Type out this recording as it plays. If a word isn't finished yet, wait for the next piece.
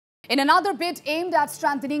In another bid aimed at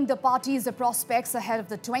strengthening the party's prospects ahead of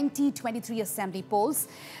the 2023 Assembly polls,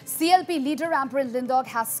 CLP leader Ampareen Lyngdoh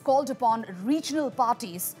has called upon regional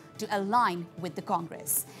parties to align with the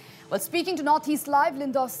Congress. While speaking to Northeast Live,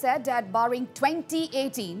 Lyngdoh said that barring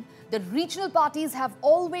 2018, the regional parties have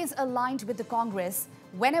always aligned with the Congress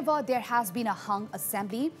whenever there has been a hung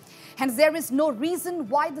assembly. Hence, there is no reason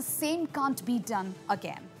why the same can't be done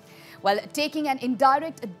again. While taking an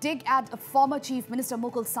indirect dig at former Chief Minister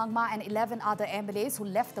Mukul Sangma and 11 other MLAs who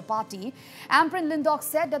left the party, Ampareen Lyngdoh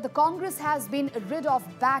said that the Congress has been rid of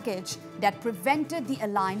baggage that prevented the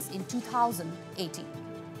alliance in 2018.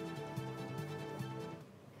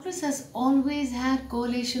 Congress has always had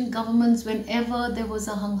coalition governments whenever there was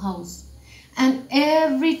a hung house. And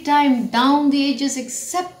every time down the ages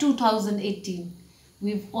except 2018,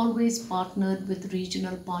 we've always partnered with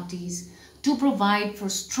regional parties to provide for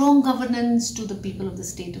strong governance to the people of the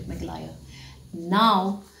state of Meghalaya.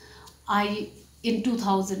 Now, in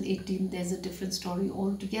 2018, there's a different story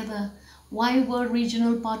altogether. Why were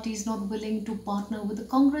regional parties not willing to partner with the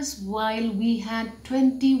Congress while we had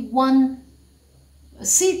 21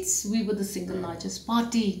 seats? We were the single largest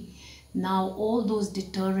party. Now, all those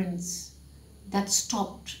deterrents that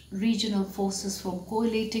stopped regional forces from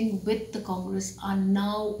collating with the Congress are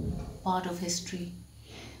now part of history.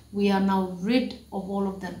 We are now rid of all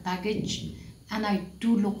of that baggage, and I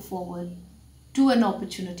do look forward to an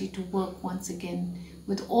opportunity to work once again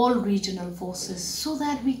with all regional forces so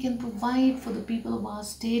that we can provide for the people of our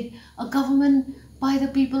state a government by the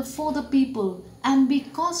people, for the people, and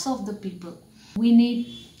because of the people. We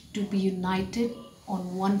need to be united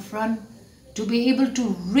on one front to be able to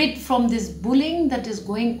rid from this bullying that is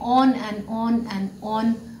going on and on and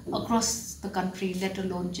on across the country, let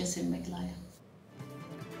alone just in Meghalaya.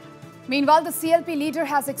 Meanwhile, the CLP leader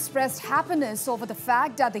has expressed happiness over the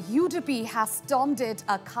fact that the UDP has termed it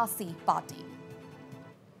a Khasi party.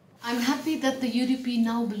 I'm happy that the UDP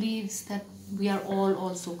now believes that we are all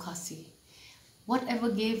also Khasi. Whatever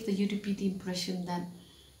gave the UDP the impression that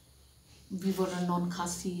we were a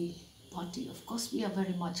non-Khasi party, of course we are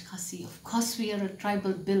very much Khasi. Of course we are a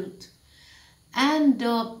tribal build, and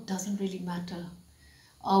doesn't really matter.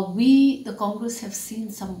 We, the Congress, have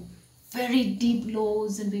seen some very deep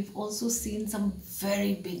lows, and we've also seen some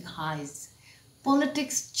very big highs.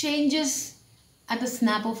 Politics changes at the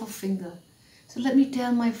snap of a finger. So let me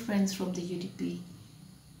tell my friends from the UDP,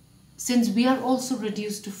 since we are also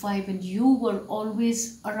reduced to 5 and you were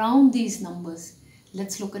always around these numbers,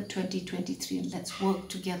 let's look at 2023 and let's work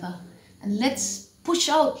together. And let's push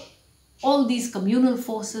out all these communal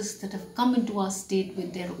forces that have come into our state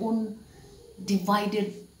with their own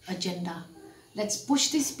divided agenda. Let's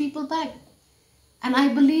push these people back. And I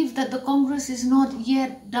believe that the Congress is not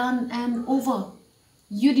yet done and over.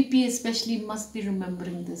 UDP especially must be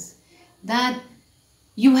remembering this, that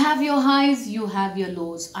you have your highs, you have your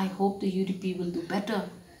lows. I hope the UDP will do better,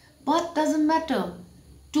 but doesn't matter.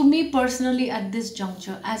 To me personally, at this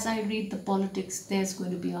juncture, as I read the politics, there's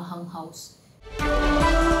going to be a hung house.